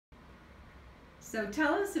So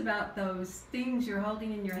tell us about those things you're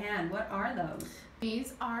holding in your hand. What are those?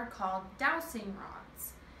 These are called dowsing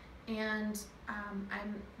rods, and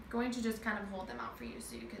I'm going to just kind of hold them out for you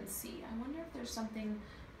so you can see. I wonder if there's something,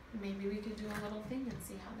 maybe we could do a little thing and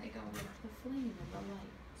see how they go with the flame and the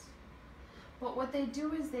light. But what they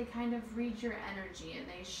do is they kind of read your energy and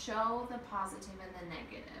they show the positive and the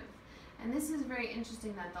negative. And this is very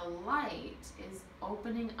interesting that the light is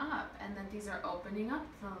opening up and that these are opening up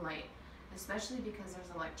the light, especially because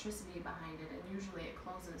there's electricity behind it and usually it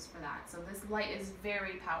closes for that. So this light is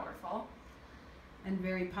very powerful. And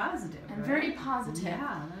very positive, And right? very positive.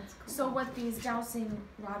 Yeah, that's cool. So what these dowsing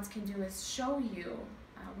rods can do is show you,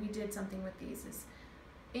 we did something with these, is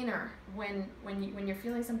inner, when you're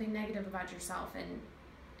feeling something negative about yourself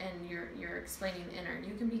and you're explaining the inner,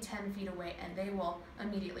 you can be 10 feet away and they will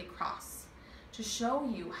immediately cross to show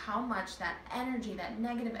you how much that energy, that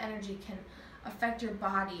negative energy, can affect your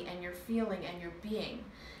body and your feeling and your being.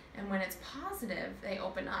 And when it's positive, they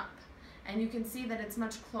open up. And you can see that it's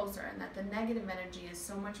much closer and that the negative energy is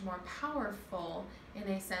so much more powerful in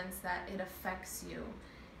a sense that it affects you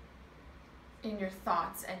in your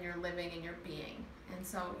thoughts and your living and your being. And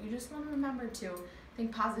so you just want to remember to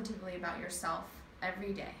think positively about yourself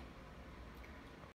every day.